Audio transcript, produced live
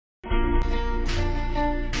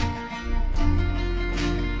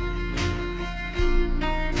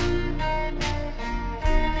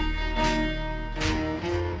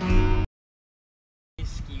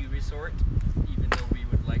sort, even though we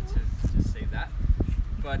would like to just say that.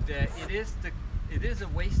 But it is a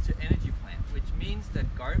waste to energy plant, which means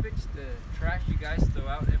that garbage, the trash you guys throw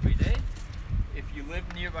out every day, if you live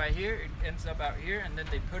nearby here, it ends up out here, and then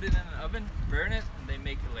they put it in an oven, burn it, and they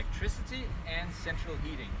make electricity and central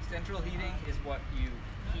heating. Central heating is what you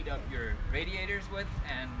heat up your radiators with,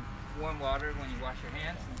 and warm water when you wash your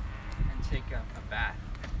hands and take a bath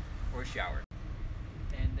or shower.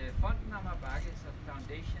 And Fonden Amager Bakke is a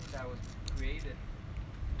foundation that was created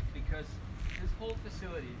because this whole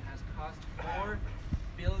facility has cost 4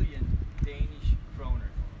 billion Danish kroner,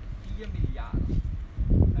 4 milliarder.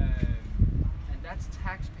 And that's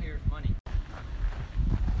taxpayers' money.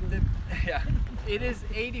 Yeah, it is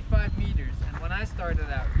 85 meters, and when I started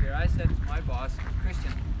out here, I said to my boss,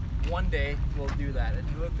 Christian, one day we'll do that. And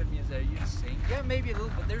he looked at me and said, are you insane? Yeah, maybe a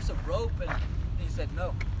little, but there's a rope. And he said,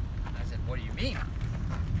 no. And I said, what do you mean?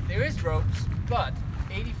 There is ropes, but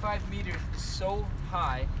 85 meters is so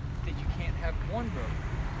high that you can't have one rope.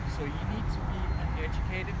 So you need to be an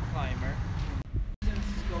educated climber.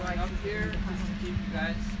 Going up here just to keep you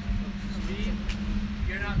guys up to speed.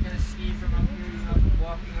 You're not going to ski from up here. You're not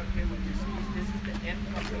walking up here with your skis. This is the end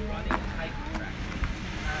of the running and hiking track.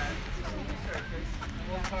 It's a ski surface, and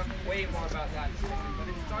we'll talk way more about that in a second. But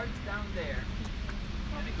it starts down there,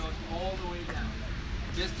 and it goes all the way down.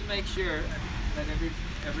 Just to make sure that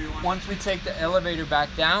everyone. Once we take the elevator back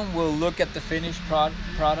down, we'll look at the finished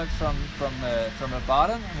product from the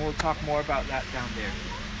bottom, and we'll talk more about that down there.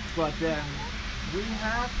 But we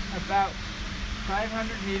have about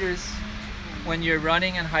 500 meters when you're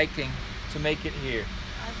running and hiking to make it here.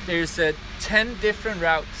 There's 10 different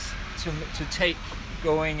routes to take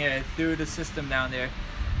going through the system down there.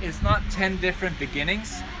 It's not 10 different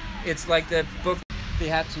beginnings. It's like the book, they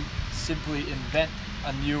had to simply invent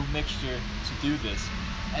a new mixture to do this.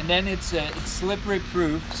 And then it's slippery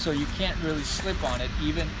proof, so you can't really slip on it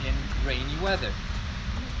even in rainy weather.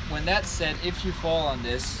 When that's said, if you fall on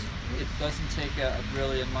this, it doesn't take a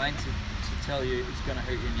brilliant mind to tell you it's going to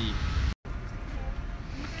hurt your knee.